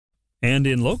And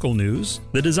in local news,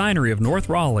 the Designery of North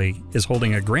Raleigh is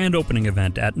holding a grand opening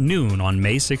event at noon on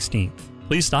May 16th.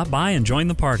 Please stop by and join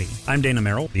the party. I'm Dana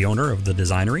Merrill, the owner of the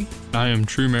Designery. I am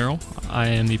True Merrill. I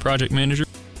am the project manager.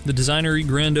 The Designery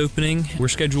grand opening, we're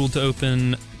scheduled to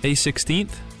open May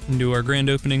 16th and do our grand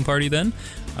opening party then.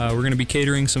 We're going to be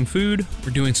catering some food. We're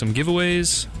doing some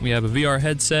giveaways. We have a VR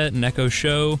headset, an Echo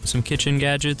Show, some kitchen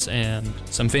gadgets, and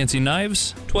some fancy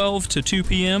knives. 12 to 2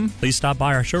 p.m. Please stop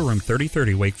by our showroom,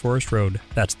 3030 Wake Forest Road.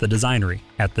 That's the Designery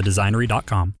at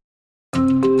thedesignery.com.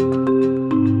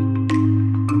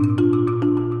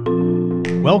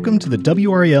 Welcome to the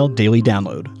WRAL Daily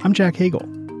Download. I'm Jack Hagel.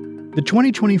 The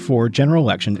 2024 general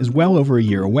election is well over a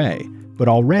year away, but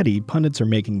already pundits are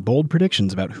making bold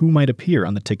predictions about who might appear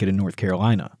on the ticket in North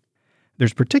Carolina.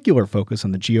 There's particular focus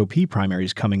on the GOP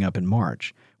primaries coming up in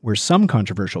March, where some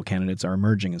controversial candidates are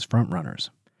emerging as frontrunners.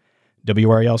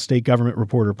 WRAL state government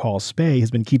reporter Paul Specht has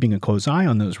been keeping a close eye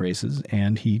on those races,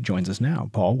 and he joins us now.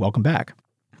 Paul, welcome back.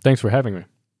 Thanks for having me.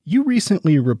 You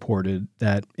recently reported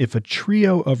that if a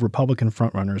trio of Republican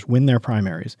frontrunners win their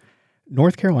primaries,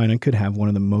 North Carolina could have one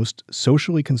of the most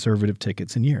socially conservative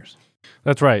tickets in years.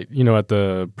 That's right. You know, at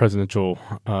the presidential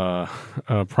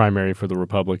primary for the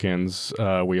Republicans,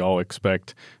 we all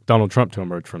expect Donald Trump to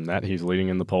emerge from that. He's leading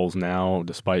in the polls now,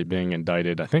 despite being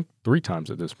indicted, I think, 3 times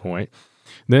at this point.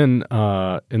 Then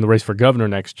in the race for governor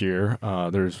next year,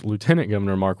 there's Lieutenant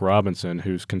Governor Mark Robinson,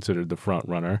 who's considered the front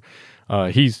runner.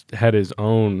 He's had his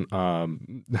own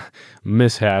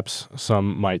mishaps,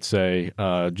 some might say,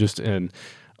 just in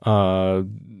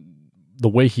the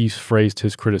way he's phrased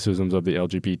his criticisms of the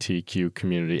LGBTQ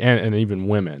community and even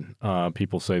women.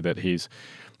 People say that he's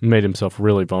made himself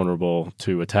really vulnerable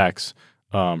to attacks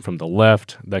from the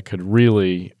left that could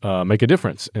really make a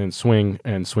difference in swing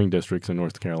districts in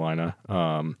North Carolina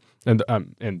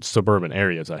and suburban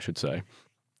areas, I should say.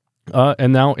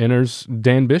 And now enters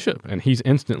Dan Bishop, and he's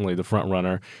instantly the front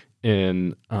runner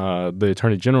in the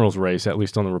Attorney General's race, at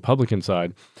least on the Republican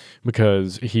side,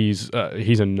 because he's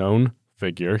a known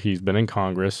figure. He's been in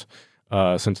Congress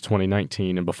since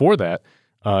 2019, and before that,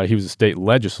 he was a state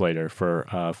legislator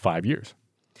for 5 years.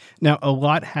 Now, a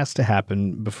lot has to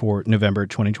happen before November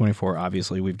 2024.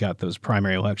 Obviously, we've got those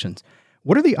primary elections.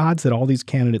 What are the odds that all these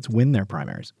candidates win their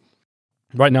primaries?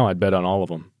 Right now, I'd bet on all of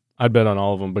them.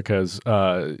 Because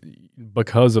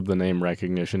of the name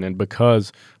recognition and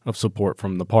because of support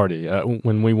from the party.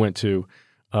 When we went to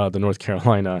the North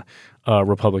Carolina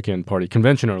Republican Party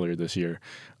convention earlier this year,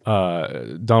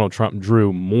 Donald Trump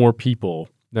drew more people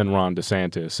than Ron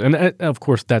DeSantis. And of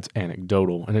course, that's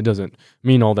anecdotal, and it doesn't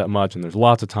mean all that much, and there's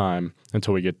lots of time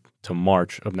until we get to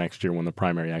March of next year when the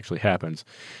primary actually happens.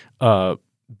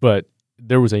 But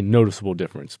there was a noticeable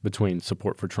difference between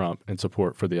support for Trump and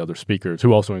support for the other speakers,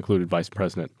 who also included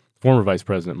former Vice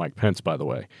President Mike Pence, by the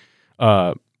way.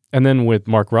 And then with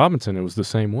Mark Robinson, it was the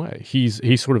same way. He's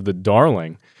sort of the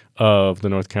darling of the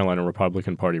North Carolina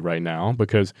Republican Party right now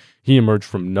because he emerged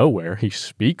from nowhere. He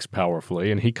speaks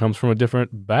powerfully, and he comes from a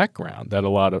different background than a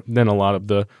lot of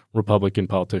the Republican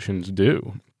politicians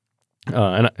do.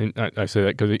 And I say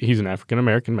that because he's an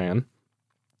African-American man,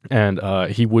 and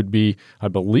he would be, I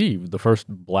believe, the first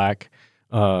black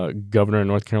governor in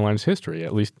North Carolina's history.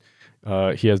 At least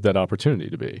he has that opportunity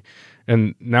to be.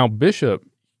 And now Bishop,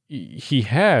 he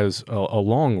has a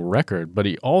long record, but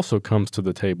he also comes to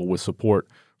the table with support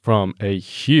from a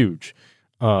huge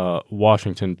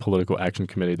Washington Political Action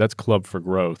Committee. That's Club for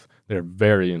Growth. They're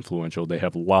very influential. They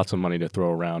have lots of money to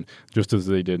throw around, just as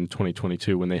they did in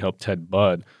 2022 when they helped Ted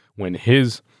Budd win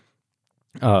his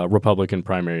Republican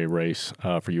primary race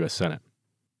for U.S. Senate.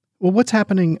 Well, what's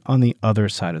happening on the other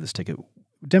side of this ticket?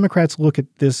 Democrats look at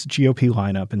this GOP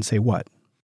lineup and say what?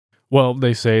 Well,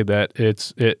 they say that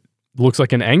it looks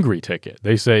like an angry ticket.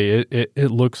 They say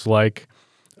it looks like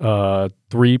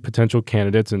 3 potential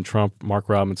candidates in Trump, Mark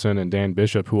Robinson, and Dan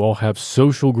Bishop, who all have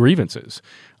social grievances.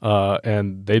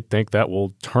 And they think that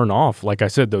will turn off, like I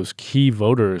said, those key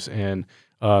voters in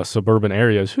suburban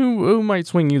areas who might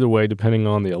swing either way, depending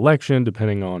on the election,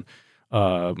 depending on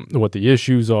what the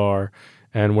issues are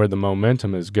and where the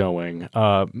momentum is going.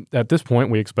 At this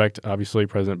point, we expect, obviously,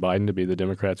 President Biden to be the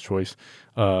Democrats' choice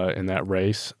in that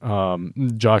race.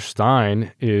 Josh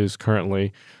Stein is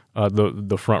currently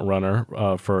the front runner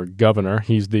for governor.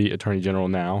 He's the attorney general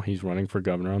now. He's running for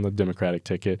governor on the Democratic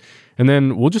ticket. And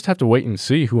then we'll just have to wait and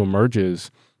see who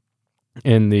emerges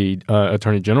in the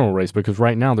attorney general race, because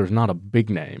right now there's not a big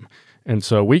name. And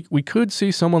so we could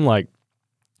see someone like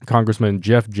Congressman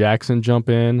Jeff Jackson jump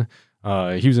in.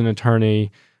 He was an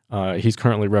attorney. He's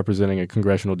currently representing a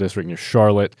congressional district near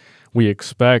Charlotte. We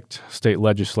expect state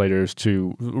legislators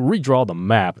to redraw the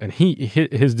map, and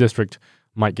his district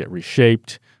might get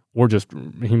reshaped, or just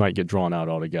he might get drawn out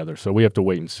altogether. So we have to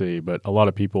wait and see. But a lot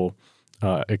of people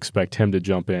expect him to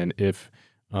jump in if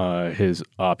his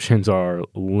options are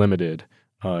limited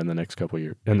in the next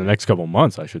couple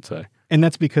months, I should say. And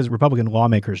that's because Republican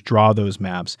lawmakers draw those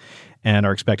maps and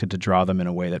are expected to draw them in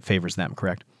a way that favors them,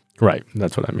 correct? Right.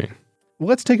 That's what I mean. Well,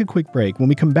 let's take a quick break. When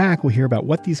we come back, we'll hear about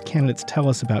what these candidates tell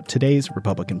us about today's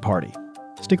Republican Party.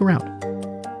 Stick around.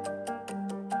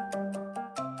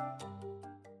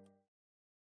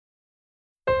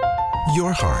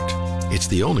 Your heart. It's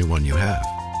the only one you have.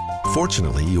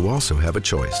 Fortunately, you also have a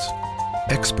choice.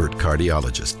 Expert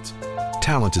cardiologists,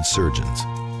 talented surgeons,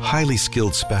 highly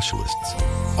skilled specialists,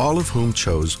 all of whom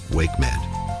chose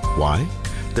WakeMed. Why?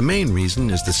 The main reason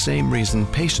is the same reason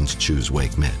patients choose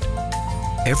WakeMed.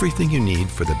 Everything you need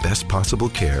for the best possible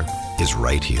care is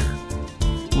right here.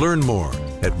 Learn more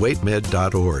at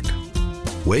wakemed.org.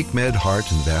 WakeMed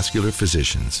Heart and Vascular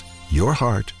Physicians. Your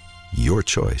heart, your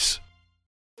choice.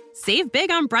 Save big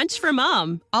on brunch for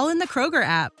mom, all in the Kroger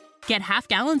app. Get half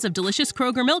gallons of delicious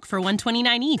Kroger milk for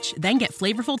 $1.29 each. Then get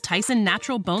flavorful Tyson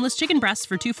natural boneless chicken breasts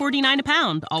for $2.49 a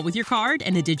pound, all with your card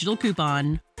and a digital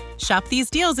coupon. Shop these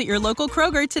deals at your local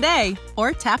Kroger today,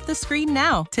 or tap the screen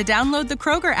now to download the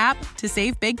Kroger app to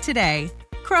save big today.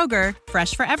 Kroger,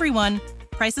 fresh for everyone.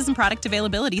 Prices and product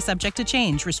availability subject to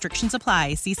change. Restrictions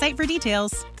apply. See site for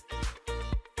details.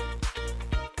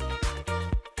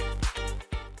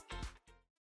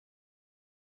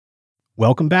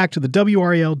 Welcome back to the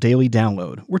WRAL Daily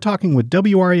Download. We're talking with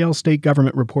WRAL state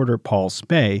government reporter Paul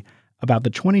Specht about the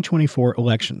 2024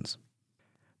 elections.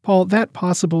 Paul, that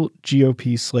possible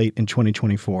GOP slate in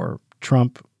 2024,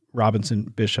 Trump,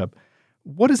 Robinson, Bishop,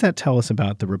 what does that tell us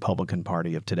about the Republican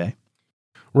Party of today?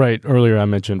 Right. Earlier I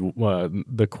mentioned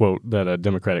the quote that a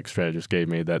Democratic strategist gave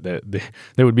me, that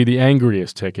they would be the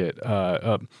angriest ticket.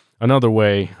 Another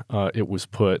way it was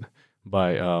put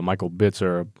by Michael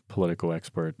Bitzer, a political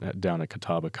expert down at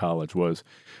Catawba College, was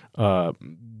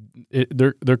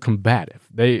they're combative.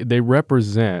 They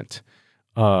represent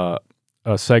a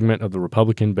segment of the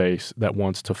Republican base that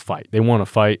wants to fight. They want to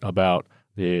fight about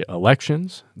the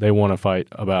elections. They want to fight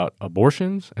about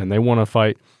abortions, and they want to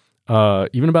fight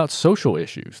even about social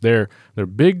issues. They're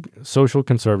big social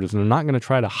conservatives, and they're not going to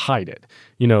try to hide it.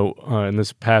 In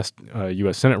this past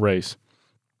U.S. Senate race,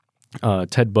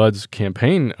 Ted Budd's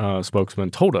campaign spokesman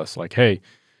told us, hey,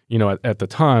 at the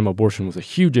time, abortion was a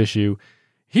huge issue.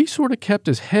 He sort of kept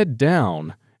his head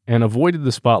down and avoided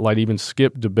the spotlight, even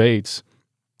skipped debates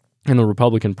in the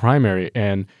Republican primary,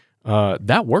 and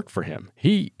that worked for him.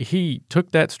 He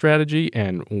took that strategy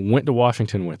and went to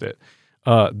Washington with it.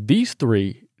 These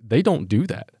three, they don't do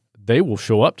that. They will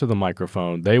show up to the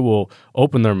microphone. They will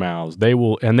open their mouths. They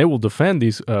will defend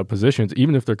these positions,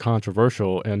 even if they're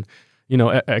controversial. And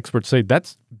experts say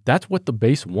that's what the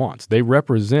base wants. They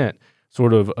represent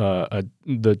sort of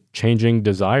the changing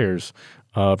desires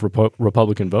of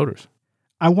Republican voters.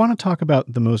 I want to talk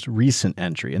about the most recent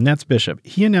entry, and that's Bishop.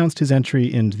 He announced his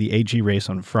entry into the AG race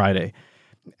on Friday.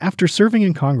 After serving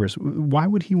in Congress, why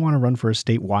would he want to run for a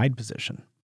statewide position?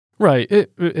 Right.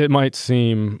 It might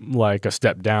seem like a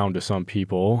step down to some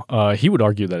people. He would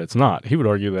argue that it's not. He would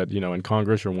argue that, in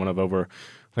Congress, you're one of over,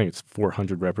 I think it's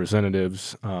 400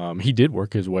 representatives. He did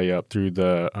work his way up through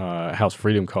the House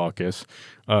Freedom Caucus,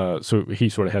 so he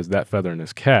sort of has that feather in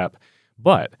his cap.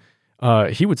 But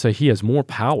he would say he has more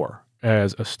power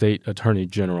as a state attorney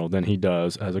general than he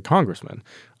does as a congressman.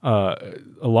 A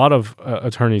lot of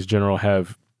attorneys general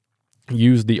have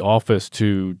used the office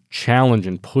to challenge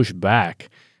and push back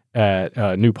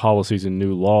at new policies and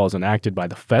new laws enacted by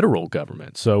the federal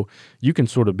government. So you can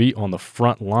sort of be on the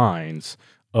front lines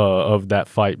of that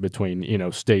fight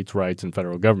between, states' rights and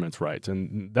federal government's rights.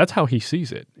 And that's how he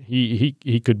sees it.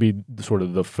 He could be sort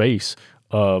of the face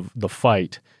of the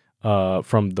fight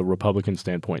from the Republican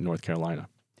standpoint in North Carolina.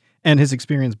 And his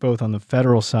experience both on the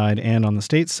federal side and on the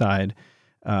state side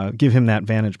give him that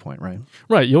vantage point, right?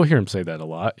 Right. You'll hear him say that a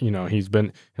lot.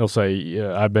 He'll say,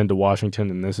 I've been to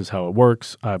Washington and this is how it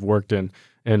works. I've worked in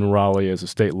Raleigh as a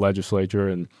state legislature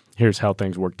and here's how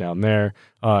things work down there.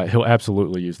 He'll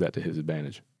absolutely use that to his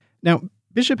advantage. Now,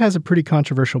 Bishop has a pretty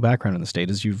controversial background in the state,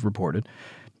 as you've reported.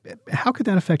 How could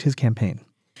that affect his campaign?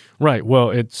 Right. Well,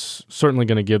 it's certainly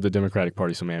going to give the Democratic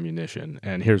Party some ammunition,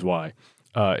 and here's why.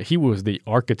 He was the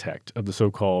architect of the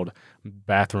so-called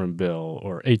bathroom bill,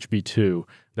 or HB2,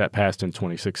 that passed in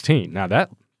 2016. Now,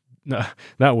 that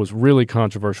was really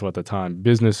controversial at the time.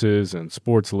 Businesses and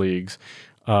sports leagues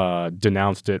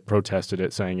denounced it, protested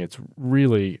it, saying it's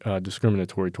really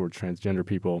discriminatory towards transgender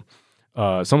people.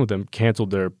 Some of them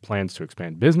canceled their plans to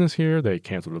expand business here. They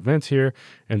canceled events here,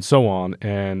 and so on.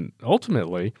 And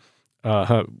ultimately,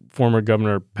 Former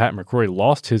Governor Pat McCrory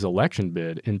lost his election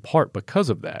bid in part because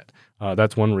of that.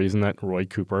 That's one reason that Roy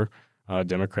Cooper,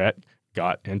 Democrat,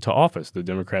 got into office. The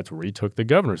Democrats retook the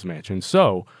governor's mansion.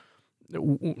 So,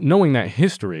 knowing that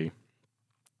history,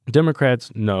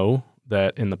 Democrats know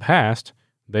that in the past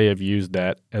they have used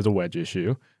that as a wedge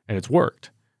issue, and it's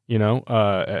worked.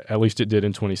 At least it did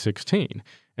in 2016.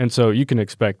 And so you can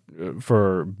expect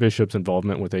for Bishop's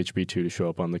involvement with HB2 to show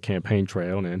up on the campaign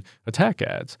trail and in attack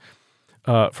ads.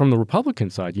 From the Republican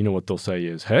side, what they'll say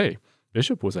is, hey,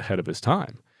 Bishop was ahead of his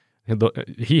time.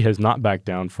 He has not backed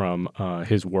down from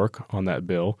his work on that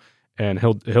bill, and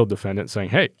he'll defend it saying,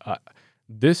 hey,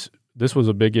 this was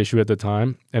a big issue at the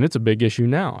time, and it's a big issue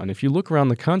now. And if you look around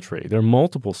the country, there are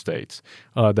multiple states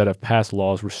that have passed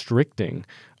laws restricting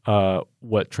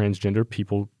what transgender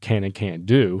people can and can't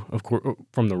do. Of course,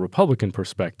 from the Republican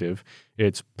perspective,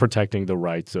 it's protecting the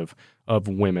rights of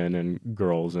women and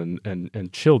girls and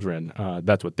children.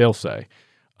 That's what they'll say.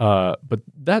 But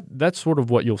that's sort of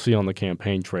what you'll see on the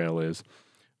campaign trail is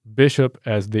Bishop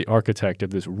as the architect of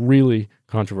this really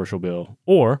controversial bill,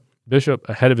 or Bishop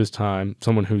ahead of his time,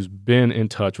 someone who's been in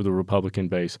touch with the Republican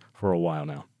base for a while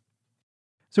now.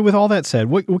 So with all that said,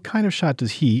 what kind of shot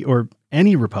does he, or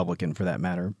any Republican for that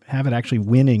matter, have at actually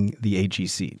winning the AG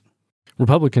seat?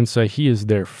 Republicans say he is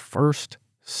their first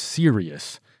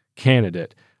serious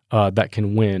candidate that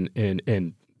can win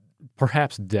in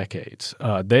perhaps decades.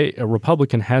 A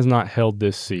Republican has not held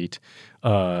this seat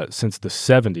since the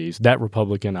 70s. That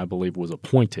Republican, I believe, was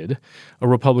appointed. A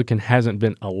Republican hasn't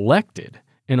been elected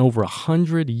in over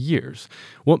 100 years.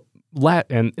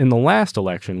 And in the last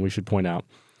election, we should point out,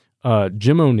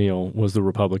 Jim O'Neill was the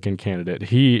Republican candidate.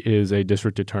 He is a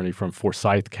district attorney from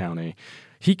Forsyth County.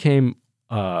 He came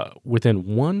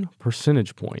within 1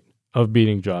 percentage point of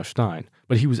beating Josh Stein,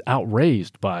 but he was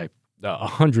outraised by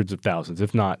hundreds of thousands,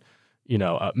 if not,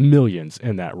 millions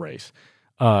in that race.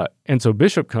 And so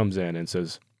Bishop comes in and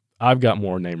says, I've got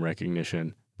more name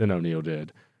recognition than O'Neill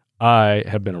did. I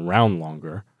have been around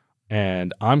longer,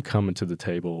 and I'm coming to the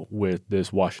table with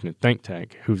this Washington think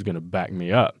tank who's going to back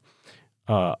me up.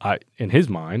 In his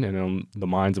mind, and in the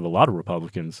minds of a lot of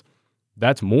Republicans,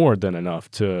 that's more than enough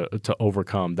to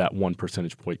overcome that 1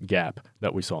 percentage point gap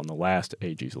that we saw in the last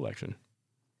AG's election.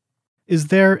 Is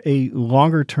there a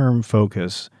longer-term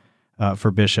focus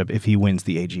for Bishop if he wins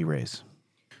the AG race?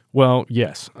 Well,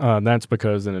 yes. That's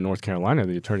because in North Carolina,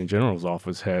 the Attorney General's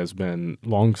office has been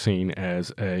long seen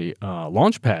as a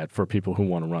launch pad for people who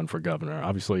want to run for governor.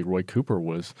 Obviously, Roy Cooper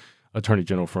was Attorney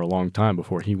General for a long time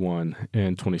before he won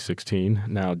in 2016.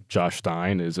 Now Josh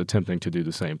Stein is attempting to do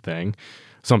the same thing.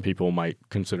 Some people might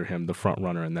consider him the front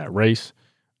runner in that race.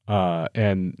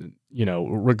 And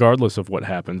regardless of what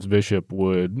happens, Bishop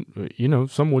would,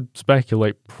 some would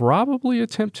speculate, probably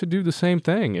attempt to do the same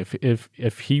thing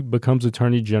if he becomes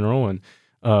Attorney General and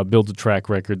builds a track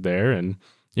record there, and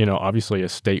obviously a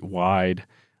statewide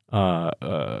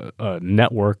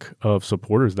network of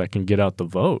supporters that can get out the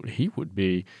vote. He would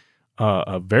be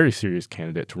a very serious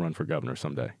candidate to run for governor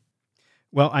someday.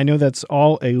 Well, I know that's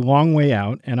all a long way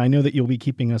out, and I know that you'll be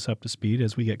keeping us up to speed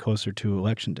as we get closer to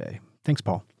Election Day. Thanks,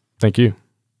 Paul. Thank you.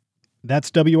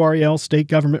 That's WRAL state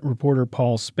government reporter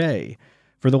Paul Specht.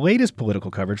 For the latest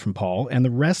political coverage from Paul and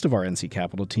the rest of our NC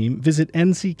Capital team, visit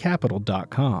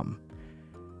nccapital.com.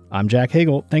 I'm Jack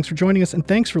Hagel. Thanks for joining us, and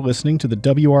thanks for listening to the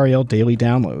WRAL Daily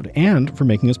Download and for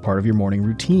making us part of your morning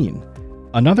routine.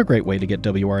 Another great way to get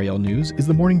WRAL news is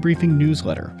the Morning Briefing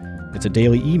newsletter. It's a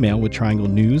daily email with Triangle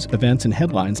news, events, and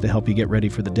headlines to help you get ready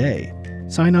for the day.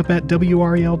 Sign up at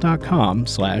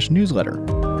WRAL.com/newsletter.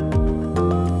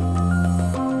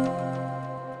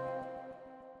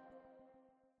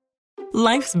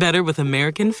 Life's better with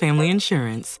American Family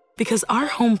Insurance because our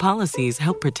home policies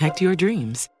help protect your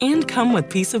dreams and come with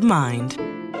peace of mind.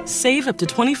 Save up to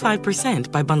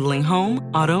 25% by bundling home,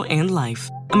 auto, and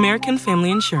life. American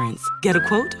Family Insurance. Get a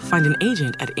quote, find an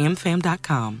agent at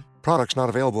amfam.com. Products not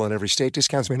available in every state.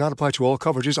 Discounts may not apply to all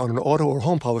coverages on an auto or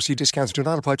home policy. Discounts do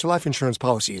not apply to life insurance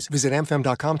policies. Visit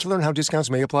amfam.com to learn how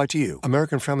discounts may apply to you.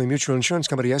 American Family Mutual Insurance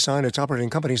Company, SI, and its operating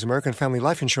companies, American Family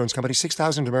Life Insurance Company,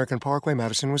 6000 American Parkway,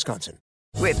 Madison, Wisconsin.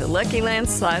 With the Lucky Land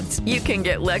Slots, you can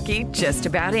get lucky just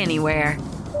about anywhere.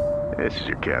 This is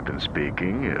your captain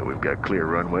speaking. We've got clear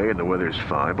runway and the weather's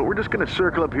fine, but we're just going to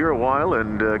circle up here a while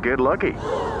and get lucky.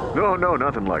 No,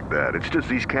 nothing like that. It's just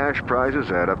these cash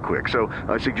prizes add up quick. So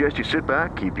I suggest you sit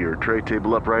back, keep your tray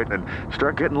table upright, and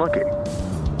start getting lucky.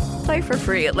 Play for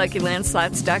free at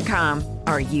LuckyLandSlots.com.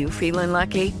 Are you feeling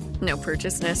lucky? No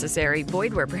purchase necessary.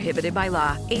 Void where prohibited by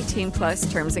law.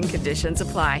 18+ terms and conditions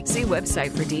apply. See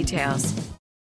website for details.